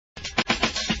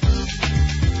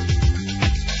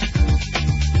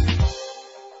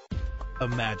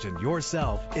Imagine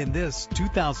yourself in this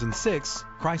 2006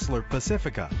 Chrysler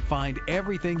Pacifica. Find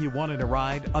everything you want in a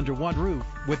ride under one roof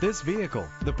with this vehicle.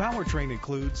 The powertrain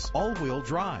includes all-wheel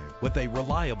drive with a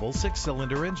reliable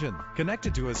 6-cylinder engine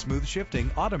connected to a smooth shifting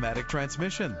automatic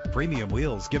transmission. Premium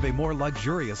wheels give a more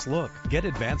luxurious look. Get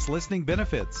advanced listening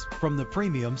benefits from the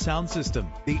premium sound system.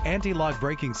 The anti-lock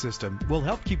braking system will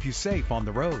help keep you safe on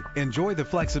the road. Enjoy the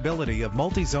flexibility of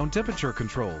multi-zone temperature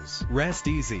controls. Rest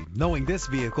easy knowing this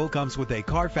vehicle comes with a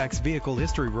Carfax Vehicle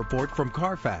History Report from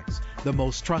Carfax, the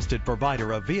most trusted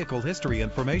provider of vehicle history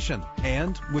information.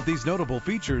 And with these notable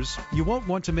features, you won't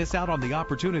want to miss out on the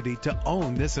opportunity to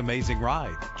own this amazing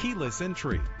ride. Keyless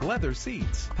entry, leather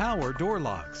seats, power door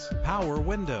locks, power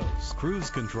windows, cruise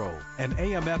control, an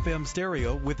AM/FM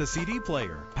stereo with a CD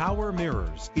player, power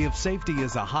mirrors. If safety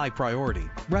is a high priority,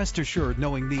 rest assured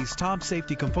knowing these top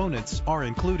safety components are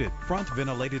included: front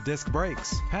ventilated disc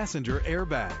brakes, passenger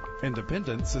airbag,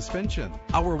 independent suspension.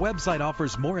 Our website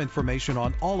offers more information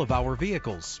on all of our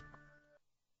vehicles.